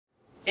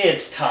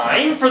It's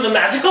time for the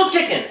Magical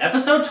Chicken,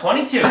 episode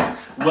 22.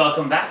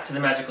 Welcome back to the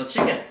Magical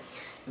Chicken.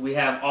 We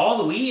have all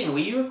the Wii and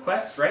Wii U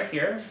requests right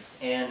here,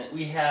 and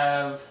we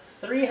have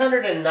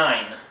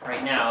 309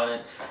 right now.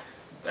 And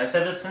I've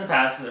said this in the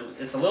past,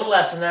 it's a little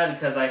less than that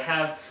because I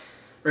have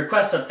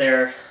requests up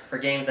there for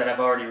games that I've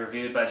already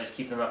reviewed, but I just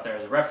keep them up there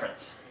as a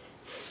reference.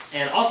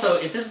 And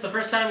also, if this is the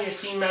first time you've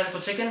seen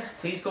Magical Chicken,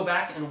 please go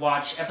back and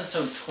watch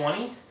episode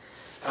 20.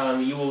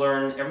 You will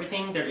learn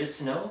everything there is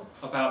to know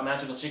about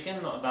Magical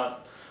Chicken,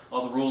 about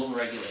all the rules and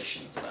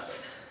regulations about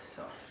it.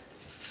 So,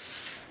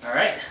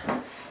 alright.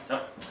 So,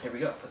 here we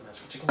go. Put the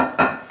Magical Chicken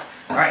on.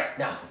 Alright,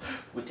 now,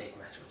 we take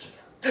Magical Chicken.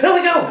 There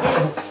we go!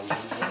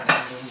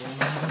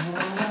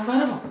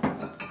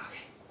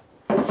 Okay.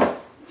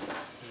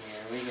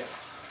 Here we go.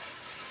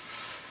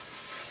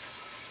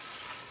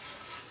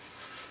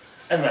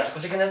 And the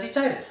Magical Chicken has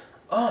decided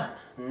on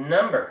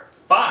number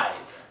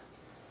 5.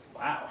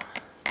 Wow.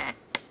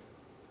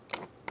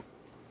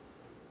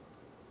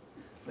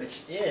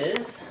 Which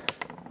is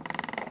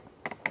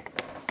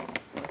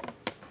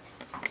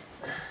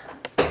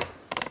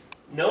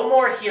No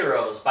More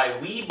Heroes by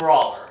Wii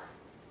Brawler.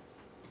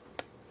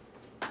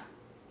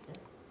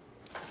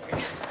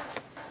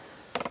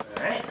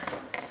 Alright.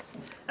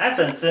 That's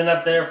been sitting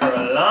up there for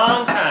a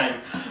long time,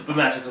 but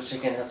Magical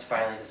Chicken has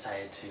finally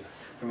decided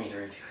for me to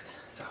review it.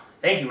 So,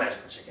 thank you,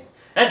 Magical Chicken.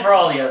 And for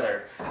all the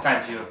other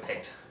times you have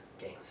picked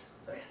games.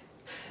 So, yeah.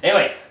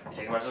 Anyway, we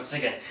take Magical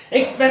Chicken.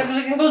 And Magical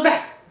Chicken goes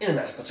back in the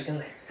Magical Chicken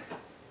lair.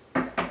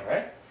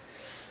 Alright.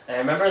 And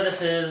remember,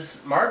 this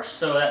is March,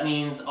 so that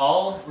means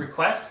all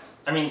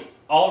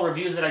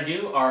reviews that I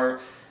do are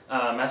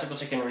Magical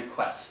Chicken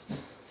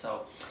requests.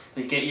 So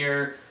please get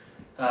your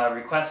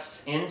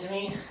requests in to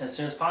me as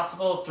soon as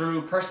possible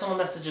through personal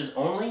messages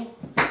only.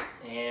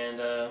 And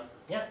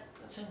yeah,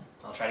 that's it.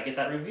 I'll try to get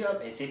that review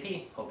up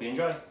ASAP. Hope you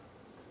enjoy.